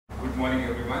morning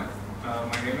everyone.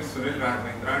 My name is Sunil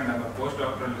Raghavendra and I am a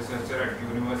postdoctoral researcher at the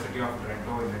University of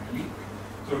Trento in Italy.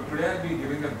 So today I will be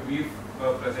giving a brief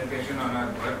presentation on our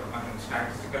work on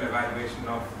statistical evaluation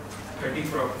of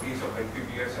fatigue properties of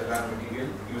L-PBF cellular material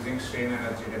using strain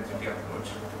energy density approach.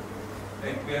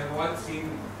 Like we have all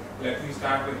seen, let me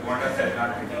start with what are cellular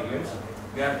materials.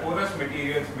 They are porous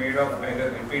materials made of either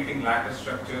repeating lattice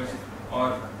structures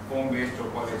or foam-based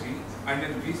topology, and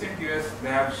in recent years they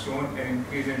have shown an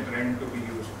increase in trend to be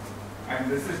used.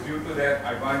 And this is due to their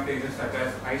advantages such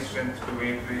as high strength to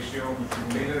weight ratio,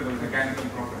 favorable mechanical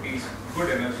properties,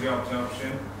 good energy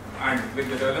absorption, and with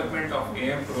the development of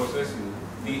AM process,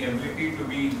 the ability to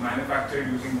be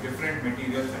manufactured using different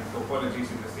materials and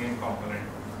topologies in the same component.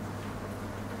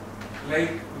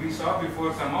 Like we saw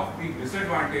before, some of the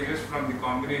disadvantages from the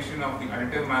combination of the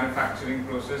additive manufacturing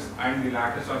process and the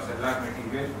lattice or cellular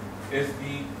material is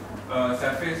the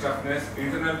surface roughness,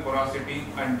 internal porosity,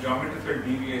 and geometrical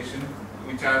deviation,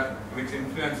 which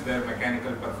influence their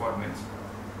mechanical performance.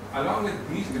 Along with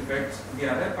these defects, the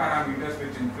other parameters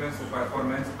which influence the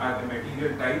performance are the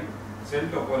material type, cell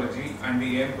topology, and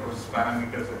the AM process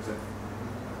parameters itself.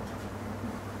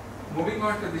 Moving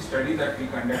on to the study that we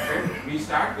conducted, we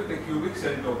start with the cubic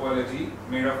cell topology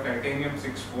made of titanium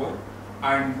 6-4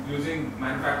 and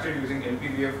manufactured using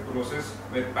L-PBF process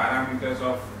with parameters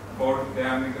of pore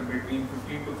diameter between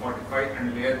 15 to 45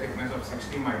 and layer thickness of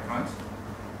 60 microns.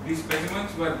 These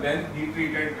specimens were then heat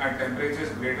treated at temperatures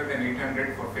greater than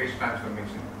 800 for phase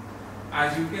transformation.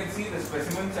 As you can see, the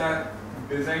specimens are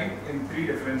designed in three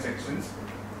different sections.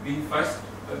 The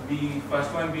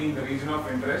first one being the region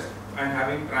of interest and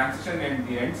having transition at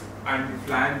the ends and the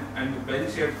flange and the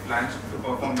bell-shaped flange to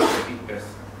perform the fatigue test.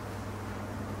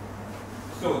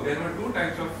 So there were two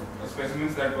types of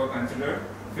specimens that were considered: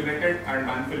 filleted and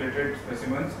unfilleted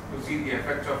specimens, to see the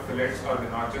effects of fillets or the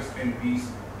notches in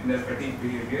their fatigue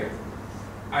behavior.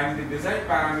 And the desired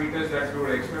parameters that we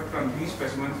would expect from these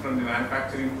specimens from the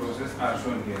manufacturing process are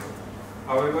shown here.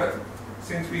 However,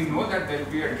 since we know that there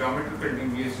will be a geometrical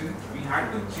deviation, we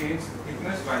had to change the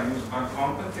thickness values or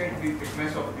compensate the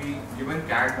thickness of the given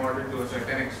CAD model to a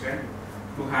certain extent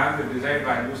to have the desired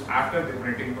values after the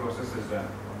printing process is done.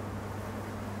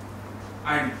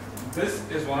 And this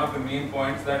is one of the main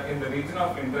points, that in the region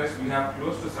of interest we have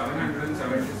close to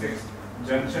 776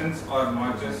 junctions or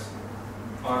notches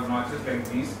like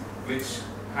these, which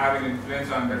have an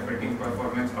influence on their fitting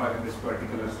performance or in this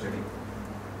particular study.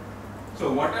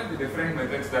 So what are the different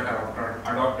methods that are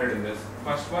adopted in this?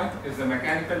 First one is the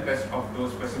mechanical test of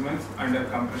those specimens under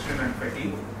compression and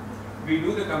fatigue. We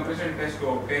do the compression test to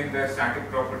obtain their static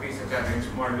properties such as Young's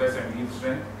modulus and yield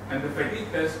strength, and the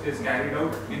fatigue test is carried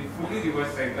out in fully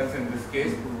reversed cycles in this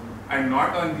case and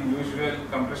not on the usual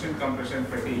compression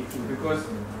fatigue, because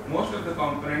most of the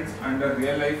components under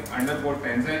real life undergo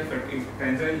tensile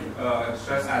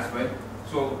stress as well.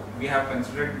 So we have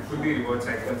considered fully reversed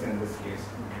cycles in this case.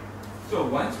 So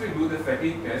once we do the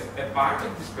fatigue test, a part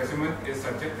of the specimen is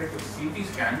subjected to CT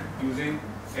scan using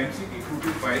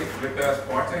MCT225 with a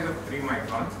spot size of 3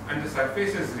 microns, and the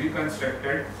surface is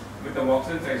reconstructed with a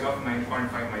voxel size of 9.5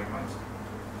 microns.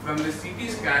 From the CT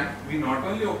scan, we not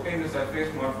only obtain the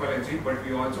surface morphology, but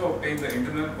we also obtain the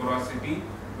internal porosity,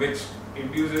 which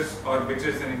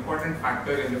is an important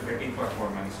factor in the fatigue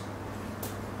performance.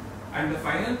 And the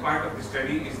final part of the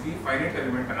study is the finite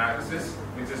element analysis,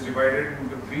 which is divided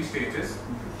into 3 stages.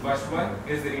 First one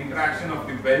is the interaction of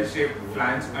the bell-shaped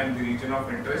flange and the region of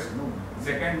interest.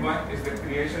 Second one is the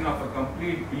creation of a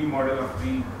complete B model of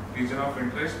the region of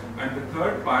interest. And the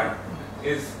third part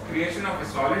is creation of a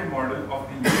solid model of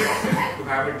the unit cell to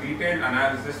have a detailed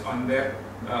analysis on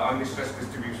the stress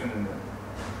distribution in them.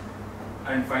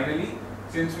 And finally,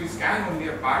 since we scan only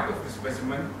a part of the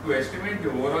specimen, to estimate the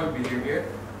overall behavior,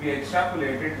 we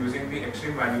extrapolate it using the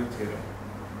extreme value theorem.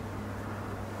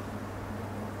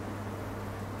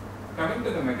 Coming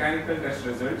to the mechanical test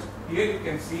results, here you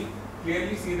can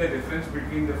clearly see the difference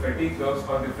between the fatigue curves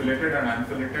or the filleted and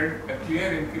unfilleted. A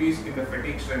clear increase in the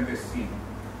fatigue strength is seen.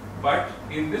 But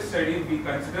in this study, we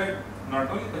considered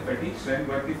not only the fatigue strength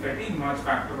but the fatigue notch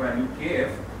factor value Kf,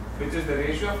 which is the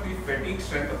ratio of the fatigue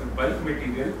strength of the bulk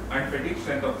material and fatigue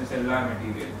strength of the cellular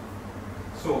material.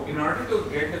 So in order to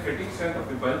get the fatigue strength of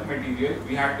the bulk material,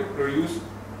 we had to produce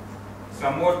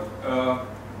some more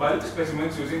bulk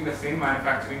specimens using the same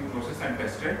manufacturing process and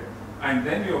tested, and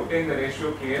then we obtained the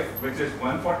ratio Kf, which is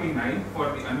 149 for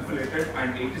the unfilleted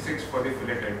and 86 for the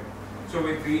filleted. So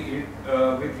with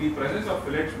the presence of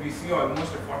fillets, we see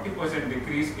almost a 40%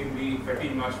 decrease in the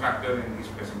fatigue notch factor in these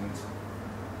specimens.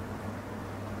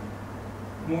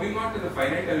 moving on to the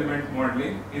finite element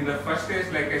modeling, in the first stage,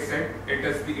 like I said, it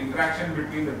is the interaction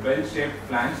between the bell-shaped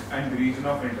flange and the region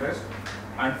of interest.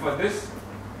 And for this,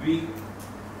 we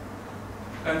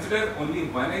consider only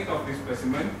 1/8 of the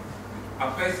specimen,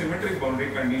 apply symmetric boundary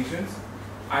conditions,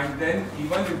 and then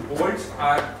even the bolts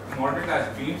are modeled as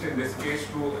beams in this case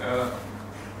to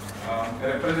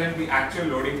represent the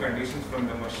actual loading conditions from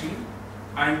the machine,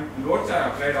 and loads are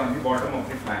applied on the bottom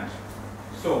of the flange.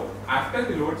 So after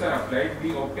the loads are applied, we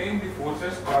obtain the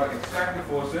forces or extract the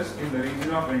forces in the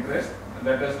region of interest,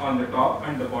 that is on the top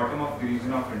and the bottom of the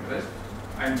region of interest,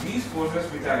 and these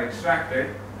forces which are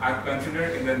extracted are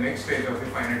considered in the next stage of the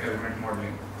finite element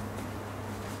modeling.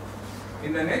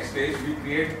 In the next stage, we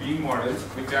create beam models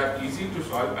which are easy to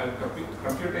solve and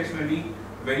computationally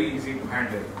very easy to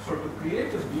handle. So to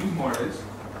create the beam models,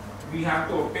 we have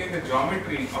to obtain the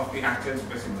geometry of the actual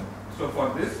specimen. So for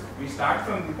this, we start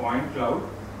from the point cloud,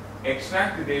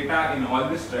 extract the data in all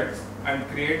the struts and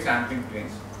create sampling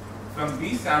planes. From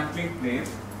these sampling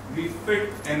planes, we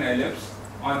fit an ellipse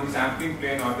on the sampling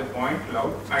plane or the point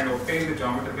cloud and obtain the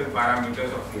geometrical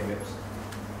parameters of the ellipse.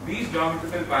 These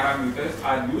geometrical parameters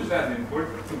are used as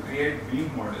input to create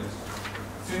beam models.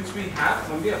 Since we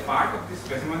have only a part of the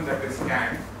specimen that is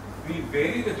scanned, we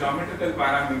vary the geometrical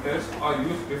parameters or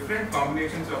use different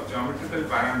combinations of geometrical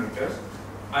parameters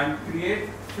and create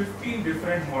 15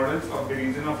 different models of the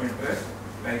region of interest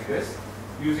like this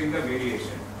using the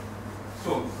variation.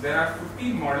 So there are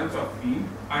 15 models of beam,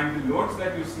 and the loads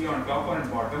that you see on top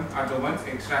and bottom are the ones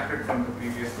extracted from the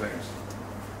previous slides.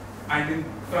 And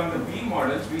from the beam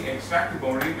models, we extract the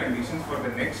boundary conditions for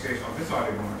the next stage of the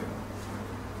solid model.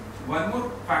 One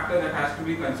more factor that has to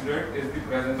be considered is the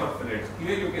presence of fillets.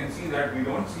 Here you can see that we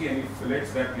don't see any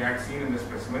fillets that we had seen in the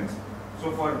specimens.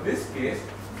 So for this case,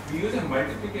 we use a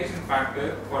multiplication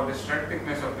factor for the strut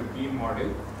thickness of the beam model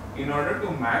in order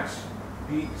to match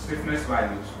the stiffness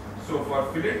values. So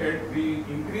for filleted, we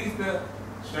increase the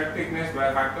strut thickness by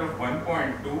a factor of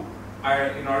 1.2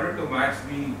 in order to match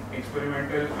the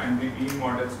experimental and the beam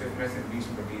model stiffness in these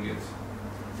materials.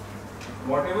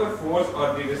 Whatever force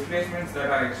or the displacements that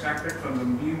are extracted from the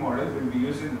beam model will be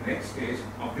used in the next stage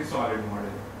of the solid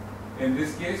model. In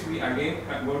this case, we again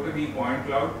go to the point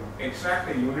cloud, extract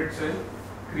a unit cell,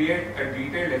 create a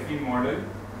detailed FE model,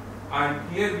 and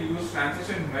here we use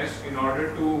transition mesh in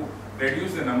order to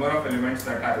reduce the number of elements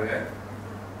that are there.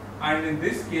 And in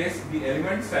this case, the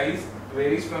element size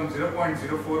varies from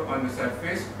 0.04 on the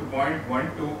surface to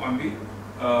 0.12 on the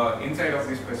inside of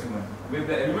the specimen. With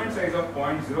the element size of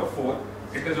 0.04,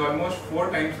 it is almost 4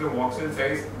 times the voxel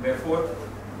size. Therefore,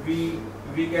 we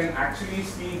can actually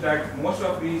see that most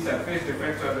of the surface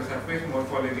defects or the surface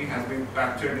morphology has been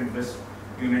captured in this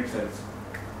unit cells.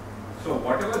 So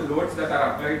whatever loads that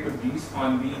are applied to these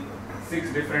on the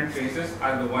 6 different faces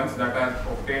are the ones that are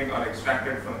obtained or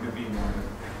extracted from the beam model.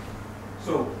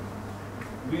 So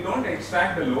we don't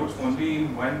extract the loads only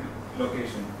in one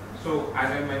location. So as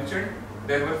I mentioned,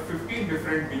 there were 15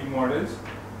 different beam models,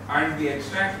 and we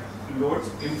extract loads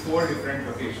in 4 different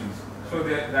locations. So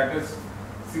that is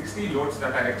 60 loads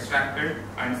that are extracted,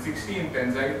 and 60 in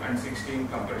tensile and 60 in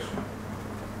compression.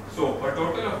 So a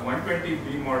total of 120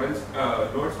 beam models,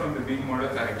 loads from the beam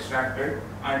models are extracted,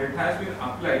 and it has been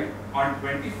applied on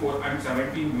 24 and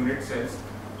 17 unit cells,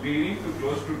 leading to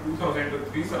close to 2,000 to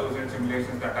 3,000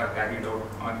 simulations that are carried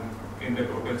out in the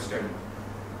total study.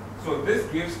 So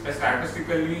this gives a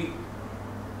statistically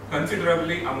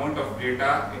considerably amount of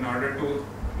data in order to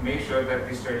make sure that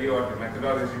the study or the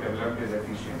methodology developed is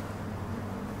efficient.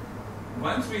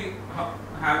 Once we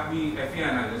have the FE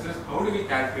analysis, how do we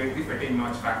calculate the fatigue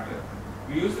notch factor?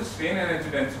 We use the strain energy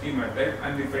density method,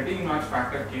 and the fatigue notch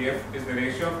factor Kf is the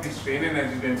ratio of the strain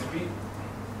energy density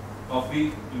of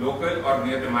the local or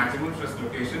near the maximum stress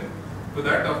location to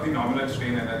that of the nominal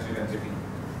strain energy density.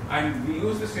 And we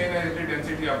use the strain energy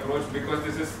density approach because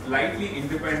this is slightly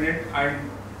independent and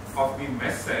of the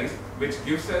mesh size, which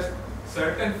gives us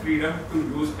certain freedom to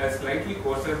use a slightly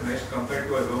coarser mesh compared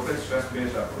to a local stress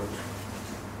based approach.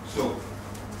 So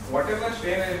whatever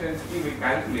strain energy density we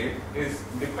calculate is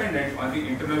dependent on the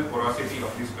internal porosity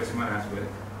of the specimen as well.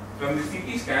 From the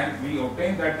CT scan, we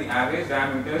obtain that the average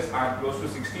diameters are close to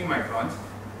 60 microns,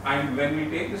 and when we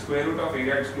take the square root of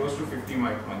area, it's close to 50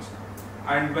 microns.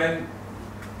 And when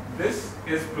this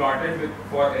is plotted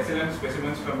for SLM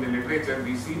specimens from the literature,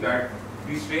 we see that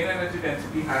the strain energy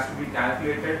density has to be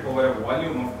calculated over a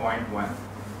volume of 0.1.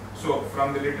 So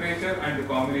from the literature and the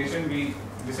combination, we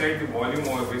decide the volume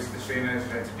over which the strain energy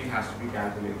density has to be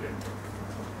calculated.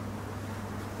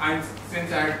 And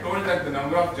since I had told that the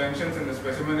number of junctions in the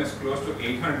specimen is close to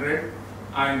 800,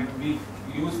 and we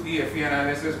use the FE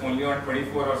analysis only on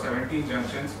 24 or 17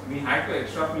 junctions, we had to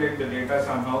extrapolate the data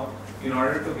somehow in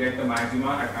order to get the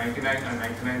maxima at 99 and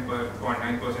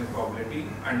 99.9% probability,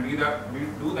 and we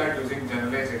do that using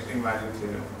generalized extreme value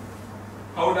theorem.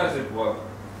 How does it work?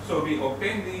 So we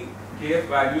obtain the KF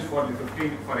values for the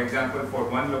 15, for example, for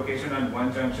one location and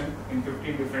one junction in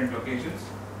 15 different locations.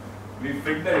 We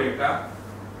fit the data,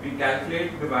 we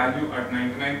calculate the value at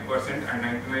 99%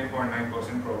 and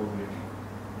 99.9% probability.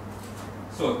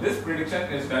 So this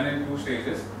prediction is done in two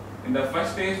stages. In the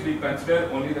first stage, we consider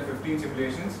only the 15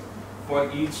 simulations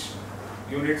for each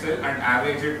unit cell and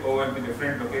average it over the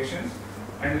different locations.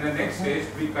 And in the next stage,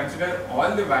 we consider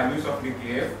all the values of the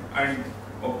KF and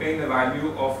obtain the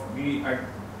value of the at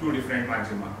two different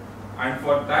maxima. And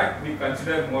for that, we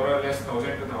consider more or less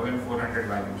 1000 to 1400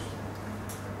 values.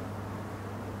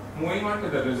 Moving on to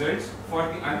the results, for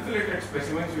the unfilleted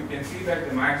specimens, you can see that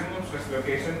the maximum stress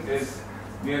location is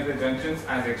near the junctions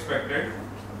as expected,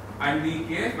 and the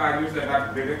KF values that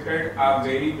are predicted are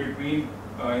vary between,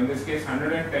 in this case,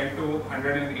 110 to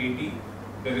 180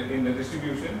 in the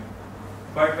distribution.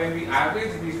 But when we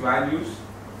average these values,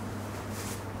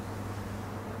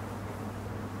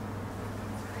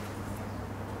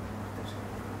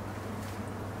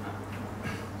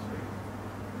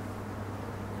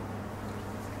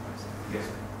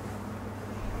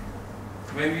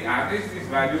 when we average these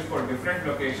values for different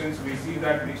locations, we see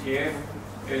that the KF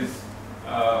is,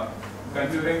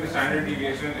 considering the standard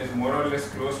deviation, is more or less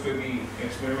close to the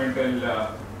experimental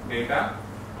data.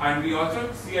 And we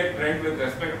also see a trend with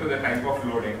respect to the type of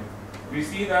loading. We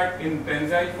see that in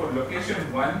tensile for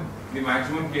location 1, the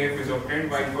maximum KF is obtained,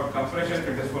 while for compression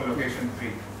it is for location 3.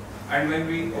 And when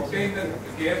we obtain the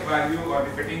KF value or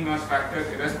the fatigue mass factor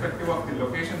irrespective of the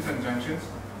locations and junctions,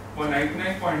 for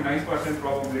 99.9%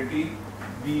 probability,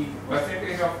 the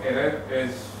percentage of error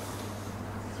is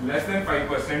less than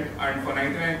 5%, and for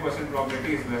 99%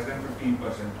 probability is less than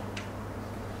 15%.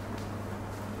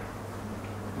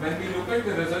 When we look at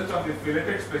the results of the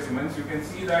filleted specimens, you can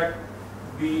see that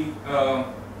the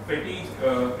fatigue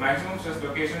maximum stress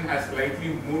location has slightly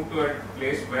moved to a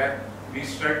place where the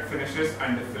strut finishes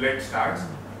and the fillet starts,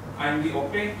 and the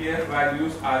obtained KF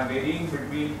values are varying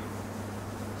between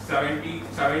 70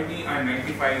 and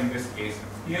 95 in this case.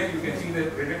 Here you can see the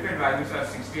predicted values are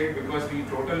 68 because the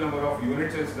total number of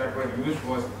unit cells that were used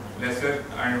was lesser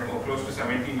and close to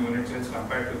 17 unit cells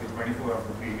compared to the 24 of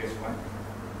the previous one.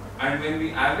 And when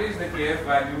we average the KF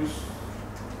values,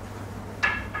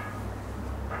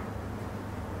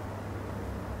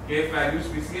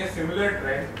 we see a similar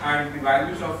trend, and the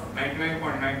values of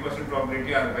 99.9%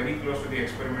 probability are very close to the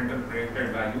experimental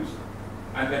predicted values,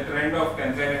 and the trend of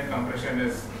tensile and compression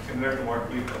is similar to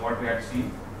what we had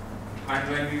seen. And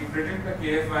when we predict the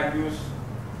KF values,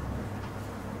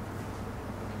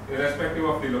 irrespective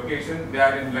of the location, they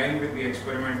are in line with the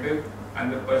experimental,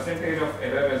 and the percentage of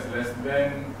error is less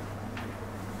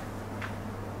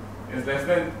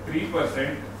than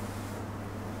 3%,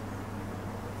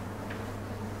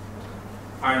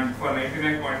 and for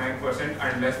 99.9%,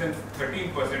 and less than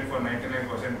 13% for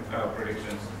 99%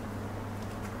 predictions.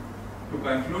 To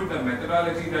conclude, the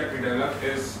methodology that we developed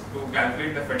is to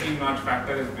calculate the fatigue notch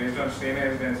factor is based on strain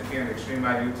edge density and extreme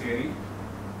value theory,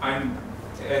 and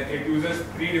it uses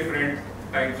 3 different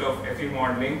types of FE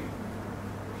modeling,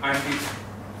 and the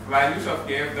values of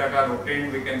KF that are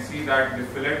obtained, we can see that the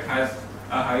fillet has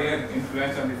a higher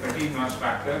influence on the fatigue notch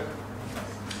factor,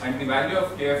 and the value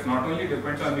of KF not only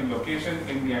depends on the location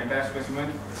in the entire specimen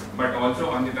but also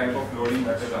on the type of loading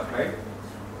that is applied.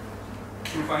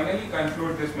 To finally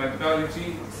conclude, this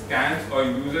methodology scans or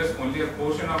uses only a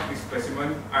portion of the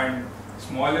specimen and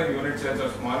smaller unit cells or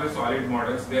smaller solid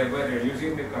models, thereby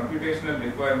reducing the computational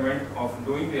requirement of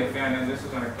doing the FA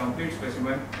analysis on a complete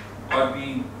specimen or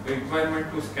the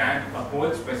requirement to scan a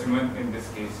whole specimen in this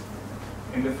case.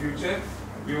 In the future,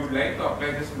 we would like to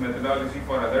apply this methodology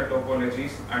for other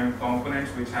topologies and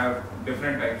components which have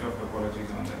different types of topologies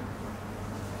on them.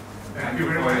 Thank you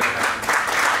very much.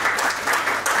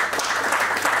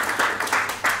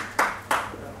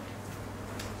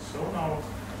 So now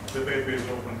the debate is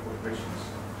open for questions.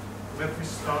 Let me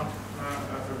start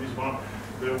with one.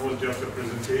 There was just a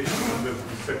presentation and the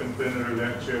second plenary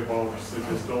lecture about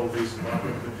statistical this.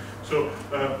 So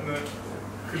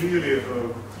clearly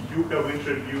you have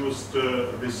introduced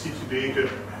the CT data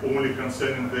only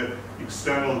concerning the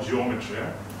external geometry,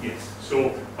 Yes.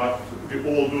 So, but we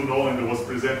all do know, and it was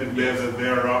presented there, that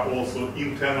there are also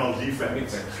internal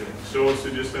defects. So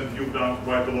you've done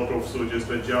quite a lot of just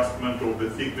adjustment of the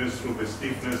thickness through the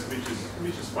stiffness,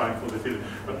 which is fine for the fillet.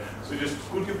 But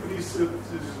could you please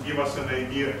just give us an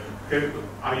idea?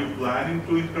 Are you planning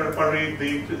to incorporate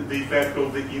the effect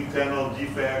of the internal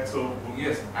defects? Or?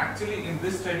 Yes, actually, in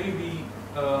this study we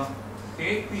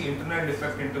take the internal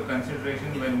defect into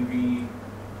consideration when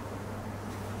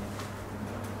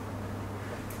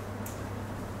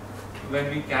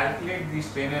we calculate the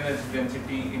strain energy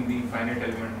density in the finite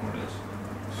element models.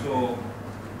 So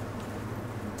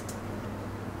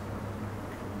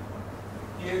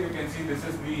here you can see this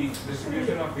is the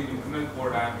distribution of the internal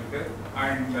pore diameter,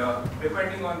 and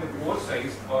depending on the pore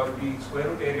size or the square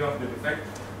root area of the defect,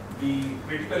 the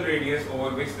critical radius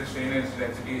over which the strain energy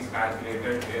density is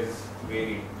calculated is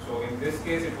varied. So in this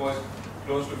case it was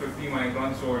close to 50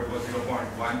 microns, so it was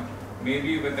 0.1.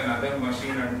 Maybe with another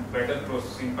machine and better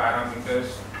processing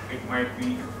parameters, it might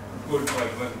be good or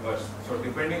even worse. So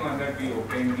depending on that, we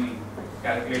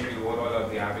calculate the overall or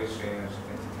the average strain energy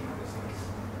density in this case.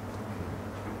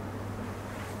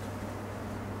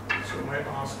 So I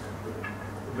ask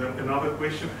then another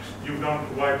question. You've done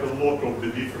quite a lot of the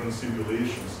different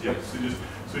simulations. Yes.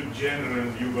 So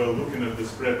generally you were looking at the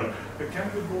spread, but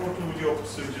can we go to your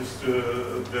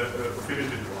the fitted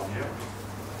one? Yeah.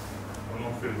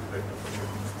 Not very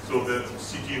so the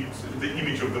CT, the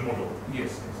image of the model.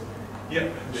 Yes. Yeah.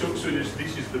 So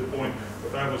this is the point.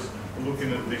 But I was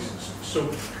looking at this.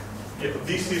 So yeah,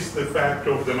 this is the fact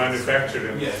of the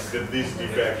manufacturing. Yes. That this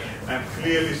defect, and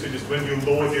clearly when you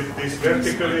load it this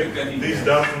vertically, this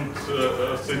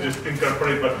doesn't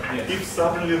incorporate. But if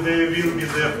suddenly there will be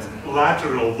the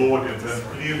lateral loading, then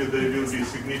clearly there will be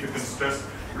significant stress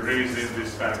raised in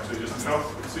this fact. Can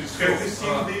we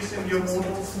see this in your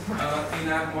models?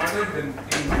 In our model, then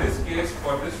in this case,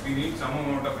 for this we need some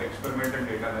amount of experimental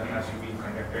data that has to be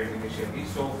conducted initially.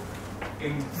 So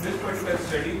in this particular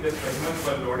study, the specimens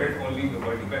were loaded only in the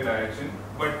vertical direction,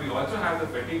 but we also have the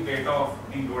fatigue data of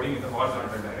the loading in the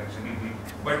horizontal direction.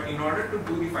 But in order to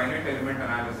do the finite element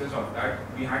analysis of that,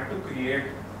 we had to create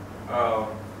an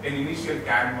initial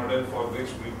CAD model for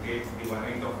which we take the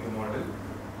 1/8 of the model,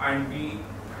 and we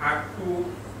have to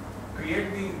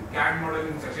create the CAD model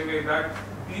in such a way that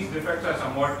these defects are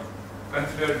somewhat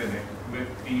considered in it, with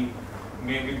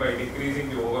maybe by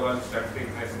decreasing the overall stud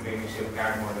thickness in the initial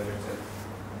CAD model itself.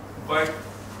 But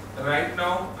right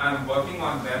now I'm working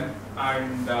on them,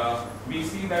 and we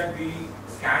see that the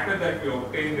scatter that we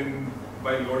obtained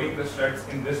by loading the studs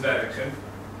in this direction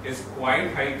is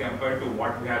quite high compared to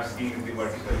what we have seen in the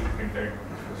vertically printed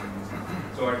specimens.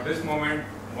 So at this moment,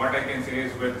 what I can say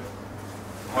is with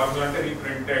horizontally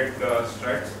printed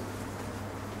struts,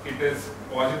 it is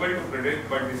possible to predict,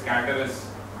 but the scatter is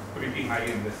pretty high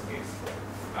in this case.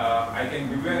 I can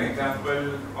give you an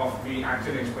example of the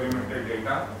actual experimental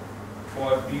data. For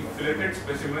the filleted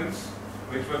specimens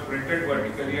which were printed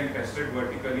vertically and tested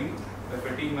vertically, the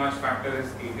fatigue notch factor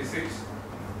is 86,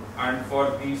 and for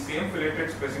the same filleted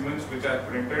specimens which are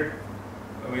printed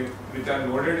which are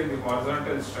loaded in the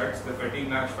horizontal struts, the fatigue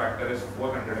notch factor is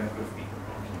 450.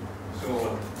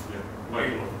 So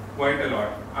quite a lot.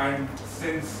 And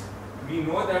since we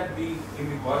know that in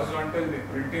the horizontal the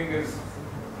printing is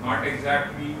not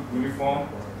exactly uniform,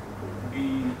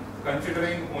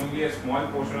 considering only a small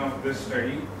portion of this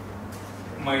study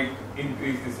might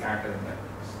increase the scatter in that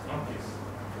case.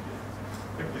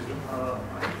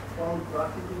 I found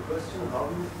practical question, how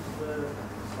do you use the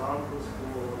samples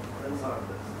for tensile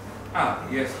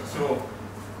test? Yes. So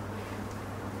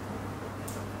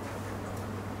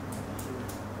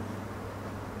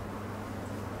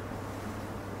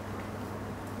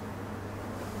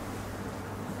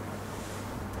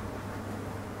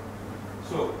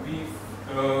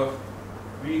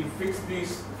we fix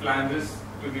these flanges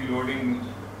to the loading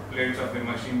plates of the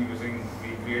machine we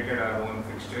created our own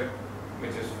fixture,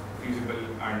 which is feasible,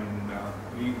 and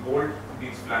we bolt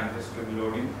these flanges to the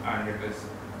loading, and it is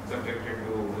subjected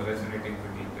to resonating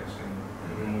fatigue testing,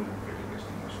 removed fatigue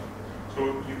testing machine. So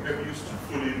you have used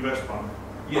fully invest pump?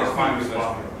 Yes,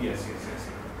 yes.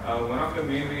 One of the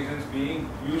main reasons being,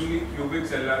 usually cubic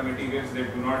cellular materials, they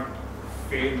do not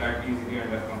fail that easily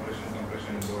under compression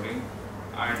loading,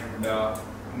 and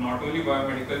not only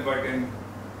biomedical, but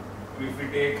if we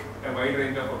take a wide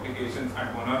range of applications,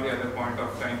 at one or the other point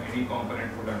of time, any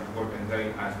component would undergo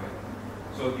tensile as well.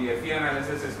 So the FE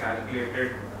analysis is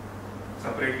calculated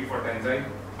separately for tensile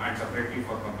and separately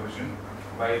for compression.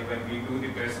 When we do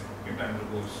the test, it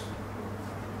undergoes.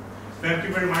 Thank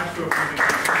you very much for your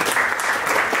presentation.